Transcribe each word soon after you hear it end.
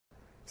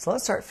So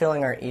let's start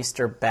filling our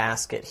Easter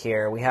basket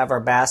here. We have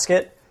our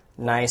basket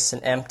nice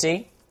and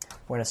empty.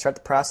 We're going to start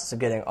the process of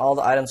getting all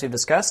the items we've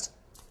discussed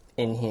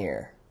in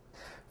here.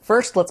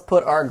 First, let's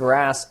put our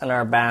grass in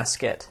our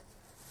basket.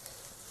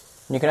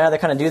 You can either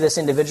kind of do this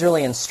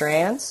individually in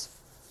strands,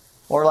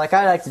 or like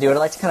I like to do it, I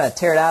like to kind of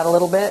tear it out a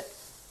little bit,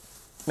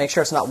 make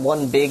sure it's not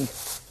one big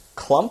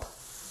clump,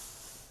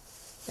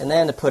 and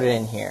then to put it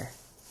in here.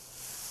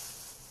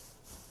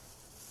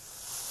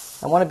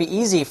 I want to be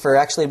easy for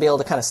actually be able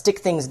to kind of stick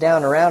things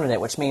down around in it,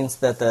 which means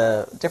that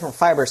the different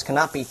fibers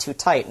cannot be too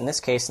tight. In this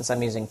case, since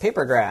I'm using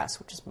paper grass,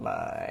 which is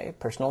my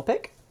personal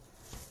pick.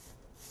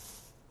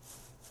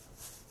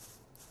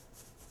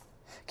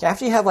 Okay,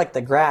 after you have like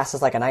the grass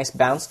has like a nice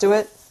bounce to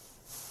it,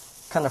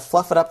 kind of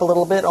fluff it up a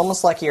little bit,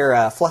 almost like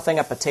you're fluffing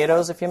up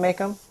potatoes if you make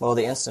them. Well,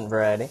 the instant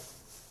variety.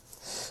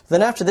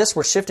 Then after this,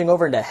 we're shifting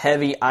over into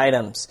heavy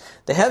items.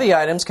 The heavy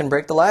items can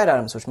break the light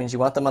items, which means you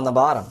want them on the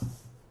bottom.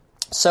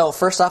 So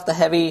first off, the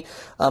heavy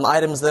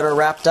items that are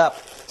wrapped up.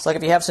 So like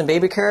if you have some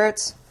baby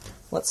carrots,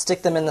 let's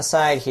stick them in the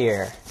side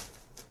here.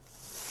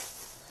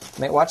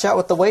 Watch out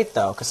with the weight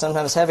though, because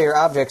sometimes heavier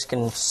objects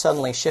can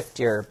suddenly shift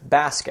your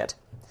basket.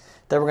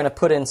 Then we're going to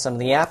put in some of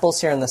the apples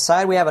here on the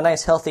side. We have a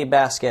nice healthy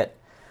basket.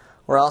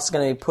 We're also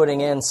going to be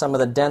putting in some of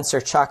the denser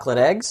chocolate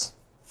eggs.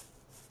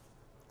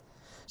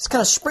 It's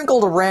kind of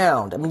sprinkled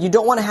around. I mean, you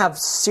don't want to have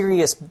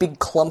serious big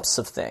clumps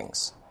of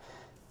things.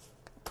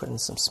 Put in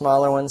some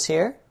smaller ones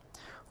here.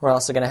 We're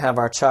also going to have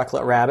our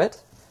chocolate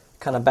rabbit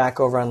kind of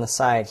back over on the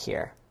side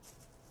here.